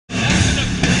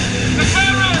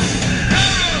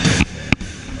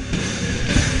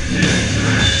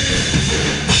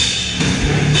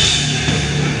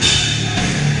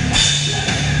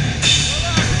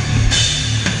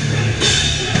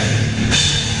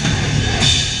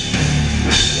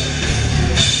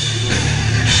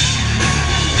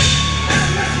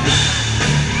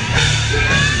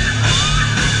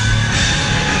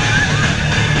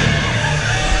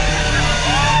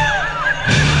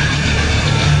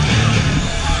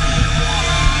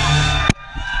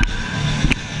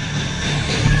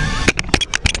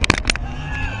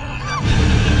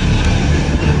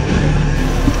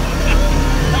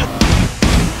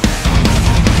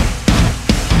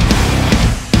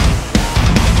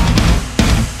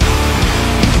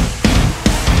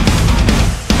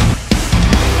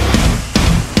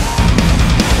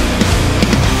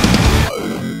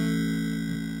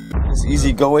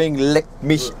going, leckt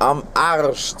mich am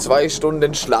Arsch. 2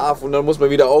 Stunden Schlaf und dann muss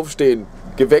man wieder aufstehen.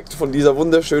 Geweckt von dieser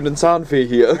wunderschönen Zahnfee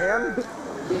hier.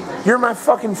 You're my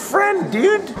fucking friend,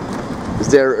 dude. Is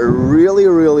there a really,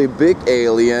 really big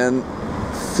alien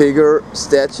figure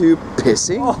statue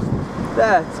pissing? Oh,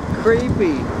 that's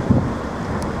creepy.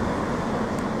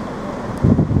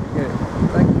 Yeah,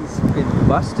 like he's been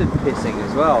busted pissing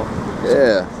as well.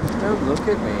 Yeah. Don't look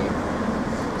at me.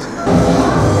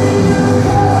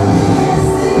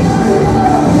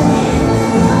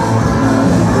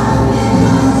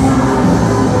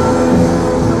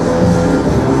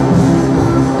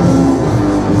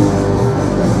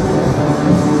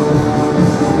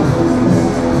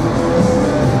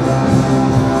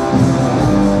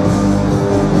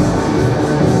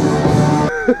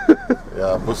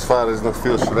 Ja, Busfahren ist noch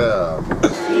viel schwerer.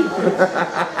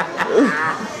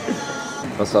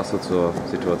 Was sagst du zur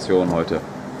Situation heute?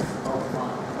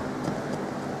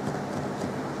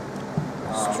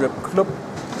 Strip club.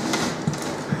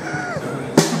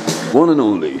 One and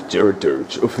only Jared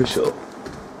Dirge official.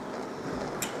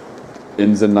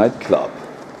 In the nightclub.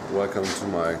 Welcome to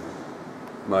my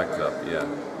nightclub, yeah.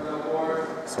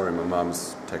 Sorry, my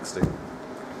mom's texting.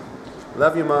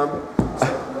 Love you, Mom.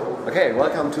 Okay,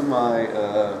 welcome to my,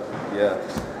 yeah.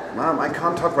 Mom, I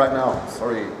can't talk right now.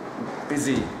 Sorry,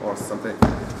 busy or something.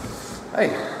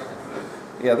 Hey,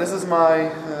 yeah, this is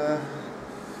my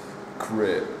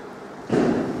crib.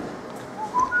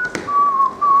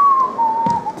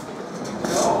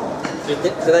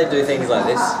 Do they do things like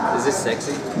this? Is this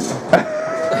sexy?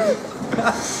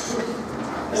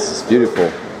 This is beautiful.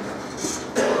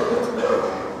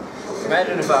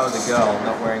 Imagine if I was a girl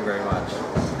not wearing very much.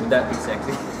 Would that be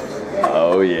sexy?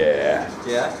 Oh yeah.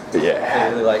 Yeah? Yeah.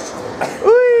 They're really like,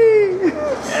 Whee!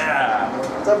 yeah!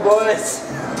 What's up, boys?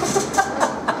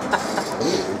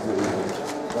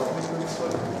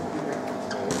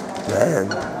 Man.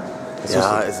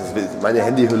 Ja, es ist meine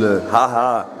Handyhülle.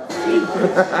 Haha.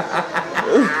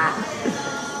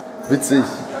 Witzig.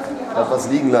 Hab was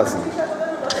liegen lassen.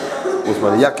 Wo ist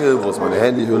meine Jacke? Wo ist meine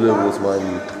Handyhülle? Wo ist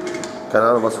mein... Keine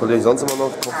Ahnung, was verliere ich sonst immer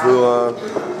noch? Kopfhörer.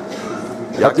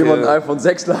 Jacke, Hat jemand ein iPhone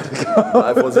 6 Ladekabel?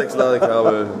 Ein iPhone 6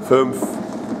 Ladekabel. 5.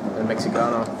 Ein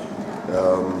Mexikaner.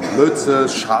 Mütze,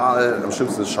 Schal. Am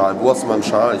schlimmsten ist Schal. Wo hast du mal einen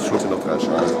Schal? Ich schulde dir noch 3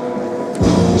 Schale.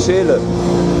 Schäle.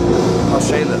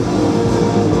 Schäle.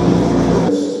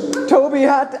 Tobi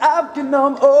hat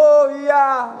abgenommen, oh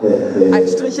ja! Ein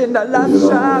Strich in der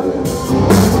Landschaft.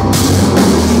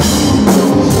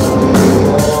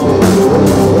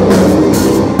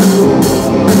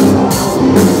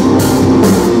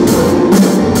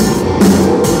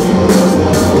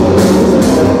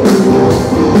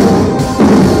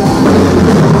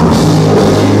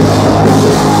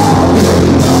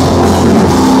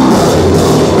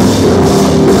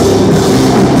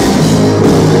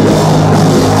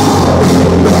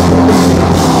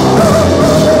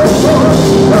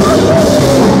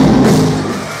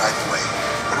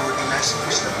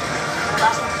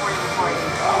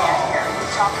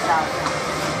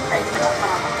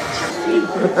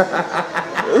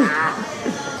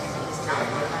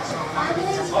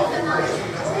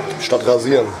 Statt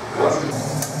rasieren.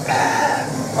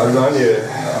 Hallo Daniel.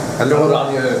 Hallo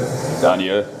Daniel.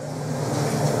 Daniel.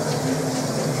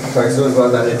 Zeigst du uns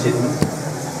mal deine Titten?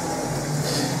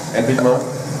 Endlich mal.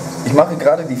 Ich mache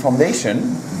gerade die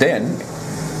Foundation, denn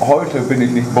heute bin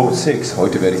ich nicht Bow 6,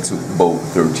 heute werde ich zu Bow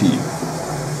 13.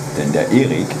 Denn der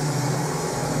Erik,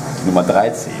 Nummer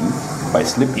 13 bei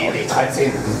Slipknot. Erik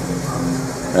 13.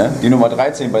 Ja, die Nummer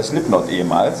 13 bei Slipknot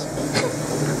ehemals,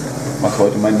 macht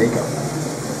heute mein Make-up.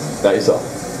 Da ist er.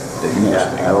 Der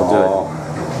Hühnerspringer. I will do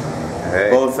it.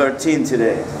 Hey. Bow 13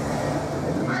 today.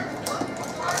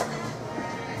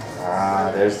 Ah,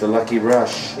 there's the lucky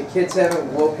rush. The kids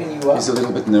haven't woken you up. He's a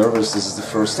little bit nervous. This is the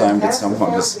first time that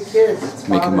someone is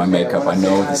making my makeup. I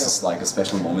know this is like a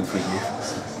special moment for you.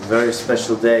 Very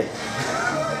special day.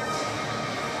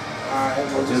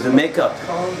 Do the makeup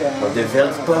of the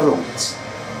Weltberühmt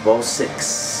Bow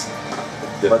 6.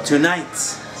 But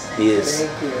tonight he is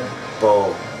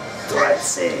Bow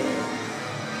 13.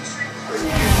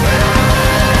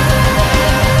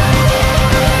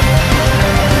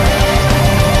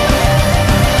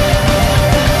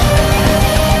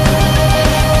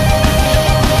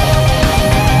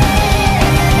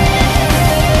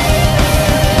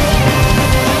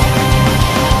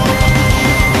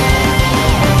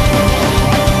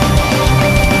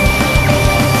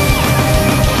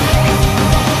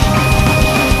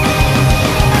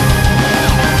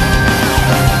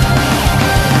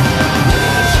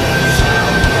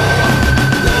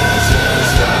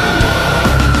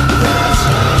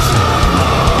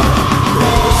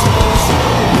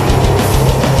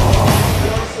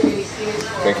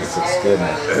 Thank you. It's good,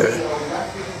 man.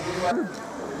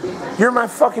 You're my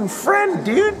fucking friend,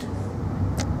 dude.